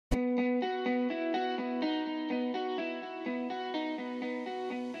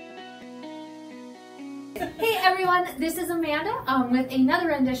everyone, this is Amanda with another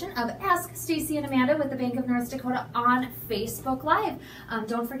rendition of Ask Stacy and Amanda with the Bank of North Dakota on Facebook Live.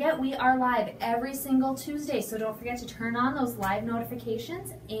 Don't forget, we are live every single Tuesday, so don't forget to turn on those live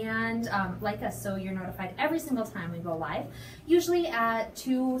notifications and like us so you're notified every single time we go live, usually at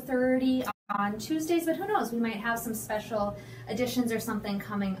 2:30 on Tuesdays, but who knows, we might have some special editions or something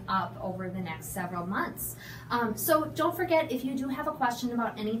coming up over the next several months. So don't forget, if you do have a question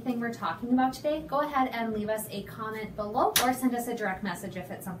about anything we're talking about today, go ahead and leave us a comment below or send us a direct message if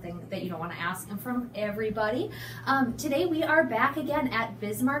it's something that you don't want to ask. And from everybody, today we are back again at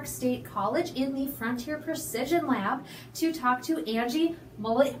Bismarck State College in the Frontier Precision Lab to talk to Angie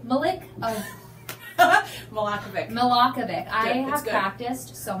Malik of Milakovic. I have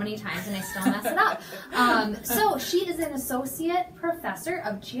practiced so many times and I still mess it up. So she is an associate professor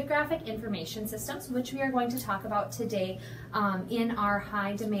of Geographic Information Systems, which we are going to talk about today in our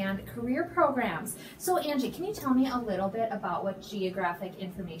high demand career programs. So Angie, can you tell me a little bit about what Geographic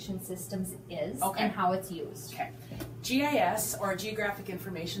Information Systems is and how it's used? Okay. GIS, or Geographic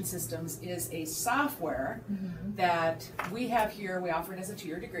Information Systems, is a software that we have here. We offer it as a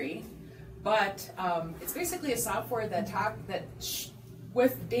 2-year degree. But it's basically a software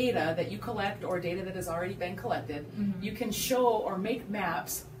with data that you collect or data that has already been collected, you can show or make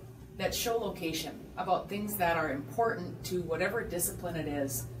maps that show location about things that are important to whatever discipline it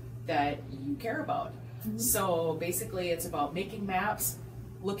is that you care about. So basically it's about making maps,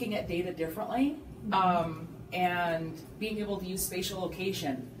 looking at data differently, and being able to use spatial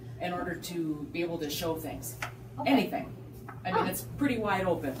location in order to be able to show things, anything. I mean, it's pretty wide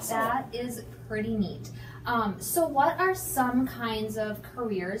open. So. That is pretty neat. So what are some kinds of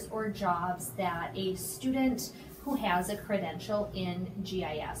careers or jobs that a student who has a credential in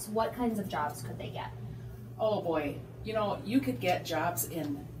GIS, what kinds of jobs could they get? Oh boy, you know, you could get jobs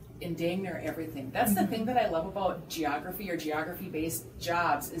in dang near everything. That's the thing that I love about geography or geography-based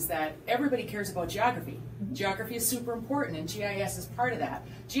jobs, is that everybody cares about geography. Geography is super important, and GIS is part of that.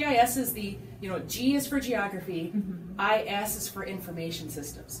 GIS is the, G is for geography, IS is for information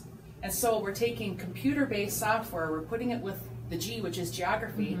systems. And so we're taking computer-based software, we're putting it with the G, which is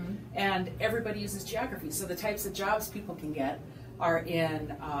geography, and everybody uses geography. So the types of jobs people can get are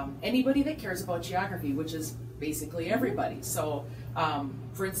in anybody that cares about geography, which is basically everybody. So,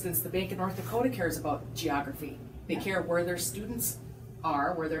 for instance, the Bank of North Dakota cares about geography. They care where their students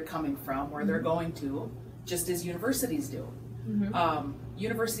are, where they're coming from, where they're going to, just as universities do.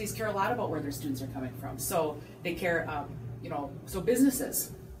 Universities care a lot about where their students are coming from. So they care, so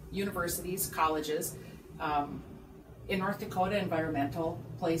businesses, universities, colleges, in North Dakota, environmental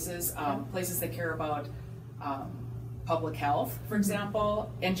places, places that care about public health, for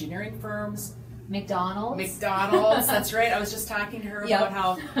example, engineering firms, McDonald's, that's right. I was just talking to her about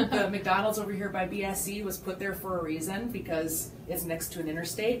how the McDonald's over here by BSC was put there for a reason, because it's next to an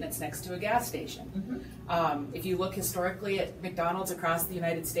interstate and it's next to a gas station. If you look historically at McDonald's across the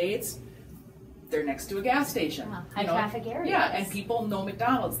United States, they're next to a gas station. High traffic areas. Yeah, and people know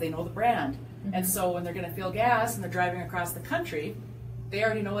McDonald's, they know the brand. And so when they're going to fill gas and they're driving across the country, they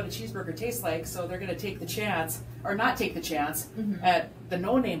already know what a cheeseburger tastes like, so they're going to take the chance, or not take the chance, at the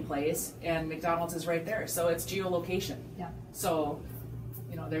no-name place, and McDonald's is right there. So it's geolocation. So,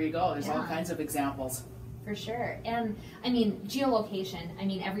 there you go. There's all kinds of examples. For sure. And I mean, geolocation,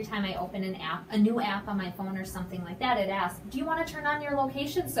 every time I open an app, a new app on my phone or something like that, it asks, do you want to turn on your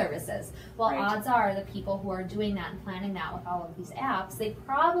location services? Well, odds are the people who are doing that and planning that with all of these apps, they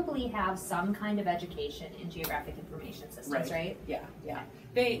probably have some kind of education in geographic information systems, right? Yeah.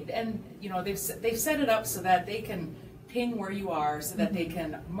 They've set it up so that they can ping where you are, so that they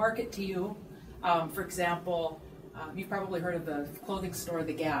can market to you. For example, you've probably heard of the clothing store,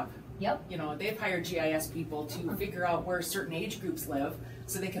 The Gap. They've hired GIS people to figure out where certain age groups live,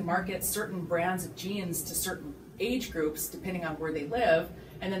 so they can market certain brands of jeans to certain age groups depending on where they live,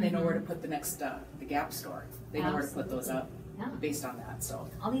 and then they know where to put the next the Gap store. They know where to put those up based on that. So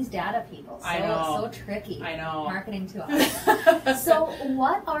all these data people, so tricky. I know. Marketing to us. So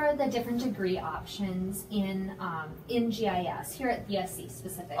what are the different degree options in GIS here at BSC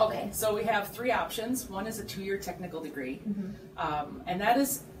specifically? Okay, so we have 3 options. One is a 2-year technical degree, and that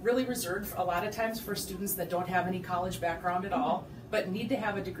is really reserved a lot of times for students that don't have any college background at all, but need to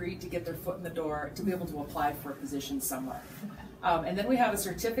have a degree to get their foot in the door to be able to apply for a position somewhere. And then we have a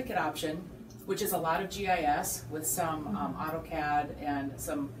certificate option, which is a lot of GIS with some AutoCAD and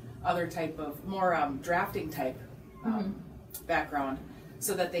some other type of more drafting type background,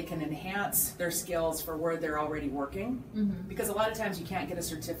 so that they can enhance their skills for where they're already working. Because a lot of times you can't get a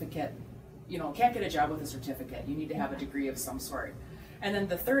certificate, can't get a job with a certificate. You need to have a degree of some sort. And then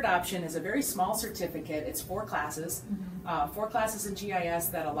the third option is a very small certificate. It's 4 classes, 4 classes in GIS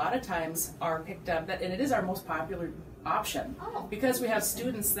that a lot of times are picked up, and it is our most popular option because we have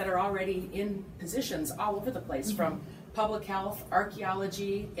students that are already in positions all over the place, from public health,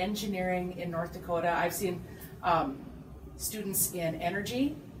 archaeology, engineering in North Dakota. I've seen students in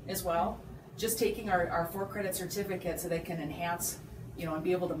energy as well, just taking our 4 credit certificate so they can enhance, and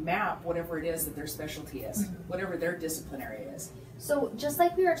be able to map whatever it is that their specialty is, whatever their discipline area is. So just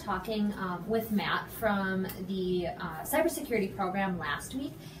like we were talking with Matt from the cybersecurity program last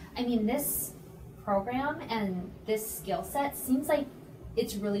week, I mean, this program and this skill set seems like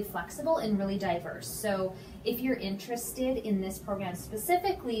it's really flexible and really diverse. So if you're interested in this program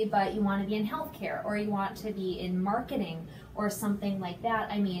specifically, but you want to be in healthcare or you want to be in marketing or something like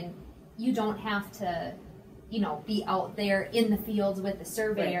that, I mean, you don't have to, be out there in the fields with the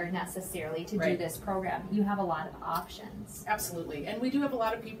surveyor necessarily to do this program. You have a lot of options. Absolutely. And we do have a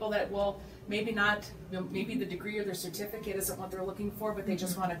lot of people that will maybe not, maybe the degree or their certificate isn't what they're looking for, but they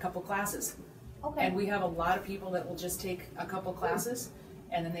just want a couple classes. Okay. And we have a lot of people that will just take a couple classes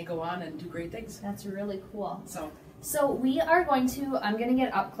and then they go on and do great things. That's really cool. So we are going to, I'm going to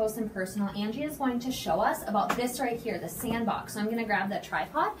get up close and personal. Angie is going to show us about this right here, the sandbox. So I'm going to grab that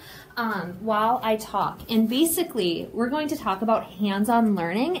tripod while I talk. And basically, we're going to talk about hands-on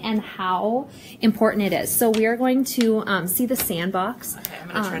learning and how important it is. So we are going to see the sandbox. Okay, I'm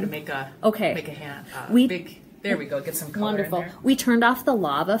going to try to make a hand, big. There we go. Get some color Wonderful. in there. We turned off the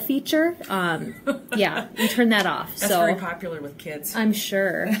lava feature. Yeah, we turned that off. That's very popular with kids. I'm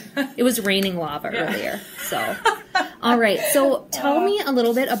sure. It was raining lava earlier. So, all right. So tell me a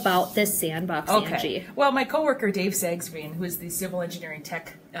little bit about this sandbox, Angie. Well, my coworker Dave Sagsgreen, who is the civil engineering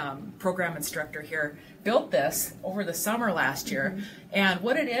tech program instructor here, built this over the summer last year. And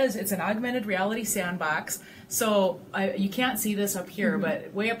what it is, it's an augmented reality sandbox. So you can't see this up here,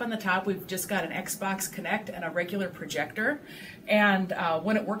 but way up on the top, we've just got an Xbox Connect and a regular projector. And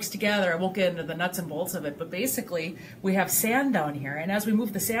when it works together, I won't get into the nuts and bolts of it, but basically we have sand down here. And as we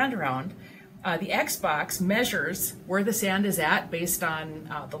move the sand around, the Xbox measures where the sand is at based on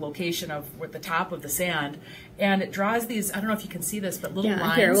the location of where the top of the sand. And it draws these, I don't know if you can see this, but little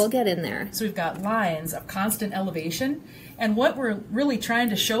lines. Here, we'll get in there. So we've got lines of constant elevation. And what we're really trying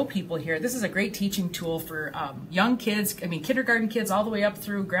to show people here, this is a great teaching tool for young kids, kindergarten kids all the way up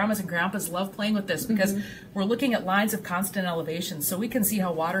through grandmas and grandpas love playing with this because we're looking at lines of constant elevation. So we can see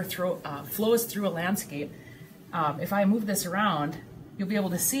how water flows through a landscape. If I move this around, you'll be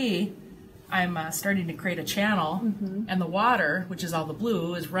able to see I'm starting to create a channel, and the water, which is all the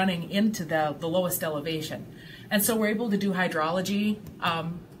blue, is running into the lowest elevation. And so we're able to do hydrology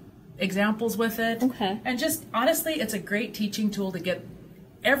examples with it. And just honestly, it's a great teaching tool to get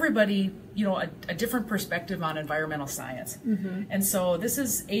everybody, a different perspective on environmental science. And so this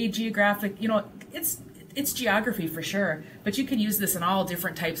is a geographic, it's geography for sure, but you can use this in all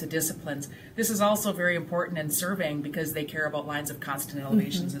different types of disciplines. This is also very important in surveying because they care about lines of constant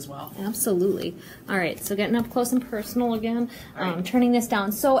elevations as well. Absolutely. All right, so getting up close and personal again, turning this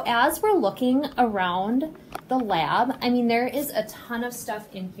down. So as we're looking around the lab, I mean, there is a ton of stuff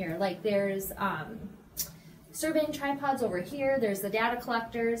in here. Like there's surveying tripods over here, there's the data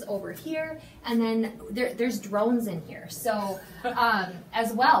collectors over here, and then there's drones in here. So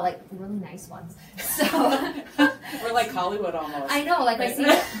as well, like really nice ones. So we're like Hollywood almost. I know, like I see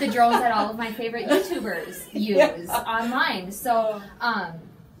the drones that all of my favorite YouTubers use online. So I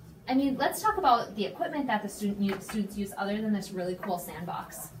mean, let's talk about the equipment that the students use other than this really cool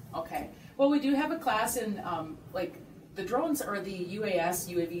sandbox. Okay. Well, we do have a class in the drones or the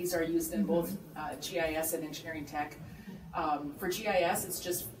UAVs are used in both GIS and engineering tech. For GIS, it's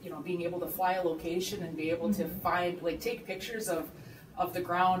just being able to fly a location and be able to find, take pictures of the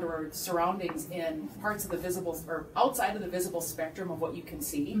ground or surroundings in parts of the visible or outside of the visible spectrum of what you can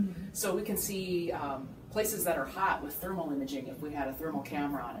see. So we can see places that are hot with thermal imaging if we had a thermal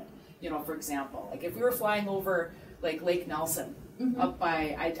camera on it. For example, like if we were flying over Lake Nelson. Up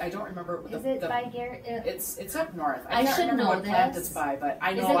by, I don't remember. Is it by Garrett? It's up north. I can't should remember know what this. plant it's by, but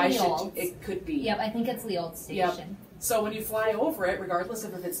I know I should. It could be. Yep, I think it's Leold Station. Yep. So when you fly over it, regardless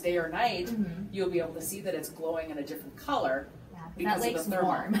of if it's day or night, you'll be able to see that it's glowing in a different color because of the thermal.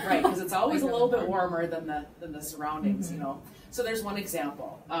 Warm. Right, because it's always a little bit warmer than the surroundings. So there's one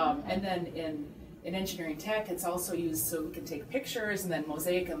example, and then in engineering tech, it's also used so we can take pictures and then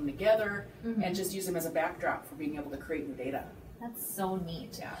mosaic them together and just use them as a backdrop for being able to create new data. That's so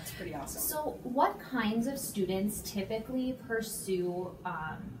neat. Yeah, it's pretty awesome. So what kinds of students typically pursue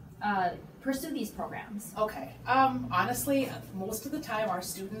pursue these programs? Okay. Honestly, most of the time our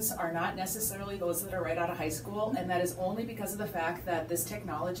students are not necessarily those that are right out of high school, and that is only because of the fact that this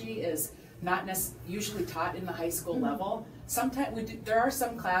technology is not usually taught in the high school level. Sometimes there are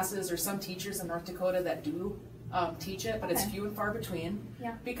some classes or some teachers in North Dakota that do teach it, but it's few and far between,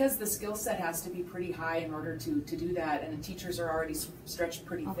 because the skill set has to be pretty high in order to do that, and the teachers are already stretched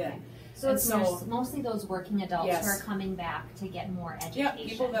pretty thin. So it's mostly those working adults who are coming back to get more education. Yeah,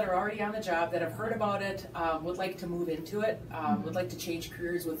 people that are already on the job, that have heard about it, would like to move into it, would like to change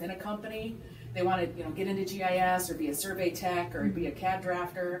careers within a company. They want to get into GIS or be a survey tech or be a CAD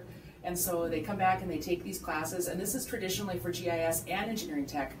drafter. And so they come back and they take these classes, and this is traditionally for GIS and engineering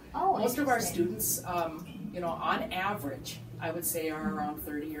tech. Most of our students, on average, I would say are around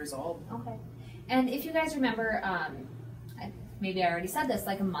 30 years old. Okay. And if you guys remember, maybe I already said this,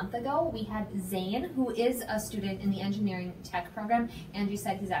 like a month ago, we had Zane, who is a student in the engineering tech program. Andrew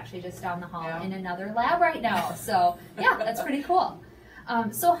said he's actually just down the hall in another lab right now. So yeah, that's pretty cool.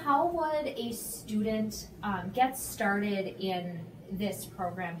 So how would a student get started in this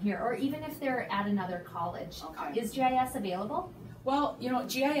program here, or even if they're at another college? Is GIS available? Well,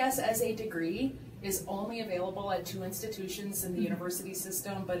 GIS as a degree is only available at 2 institutions in the university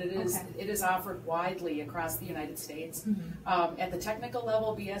system, but it is offered widely across the United States. At the technical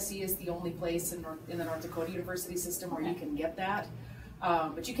level, BSc is the only place in the North Dakota university system where you can get that.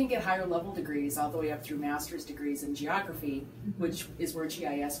 But you can get higher level degrees all the way up through master's degrees in geography, which is where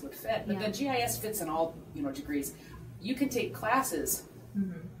GIS would fit. But the GIS fits in all degrees. You can take classes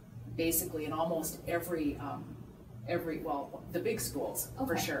basically in almost every the big schools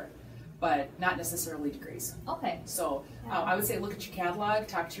for sure, but not necessarily degrees. So I would say look at your catalog,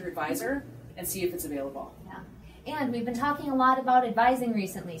 talk to your advisor, and see if it's available. And we've been talking a lot about advising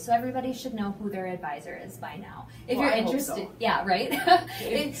recently, so everybody should know who their advisor is by now. If you're interested,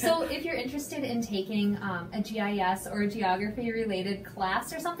 so if you're interested in taking a GIS or a geography related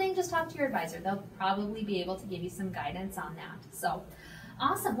class or something, just talk to your advisor. They'll probably be able to give you some guidance on that. So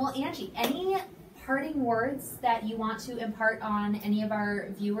awesome. Well, Angie, any parting words that you want to impart on any of our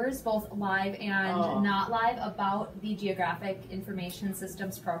viewers, both live and not live, about the Geographic Information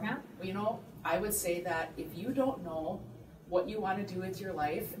Systems program? Well, I would say that if you don't know what you want to do with your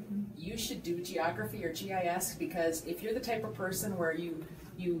life, you should do geography or GIS, because if you're the type of person where you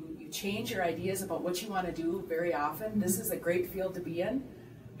change your ideas about what you want to do very often, this is a great field to be in,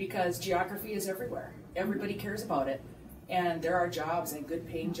 because geography is everywhere. Everybody cares about it, and there are jobs and good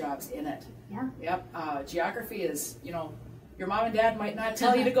paying jobs in it. Geography is, your mom and dad might not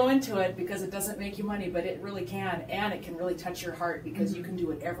tell you to go into it because it doesn't make you money, but it really can, and it can really touch your heart, because you can do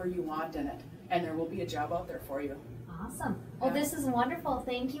whatever you want in it, and there will be a job out there for you. Awesome. Well, this is wonderful.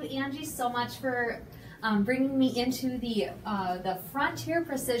 Thank you, Angie, so much for bringing me into the Frontier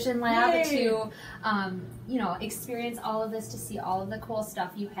Precision Lab to experience all of this, to see all of the cool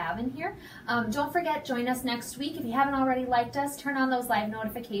stuff you have in here. Don't forget, join us next week. If you haven't already liked us, turn on those live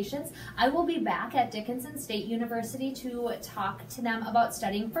notifications. I will be back at Dickinson State University to talk to them about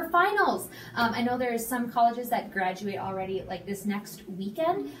studying for finals. I know there's some colleges that graduate already like this next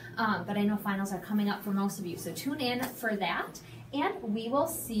weekend, but I know finals are coming up for most of you, so tune in for that. And we will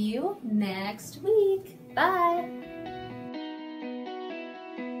see you next week. Bye.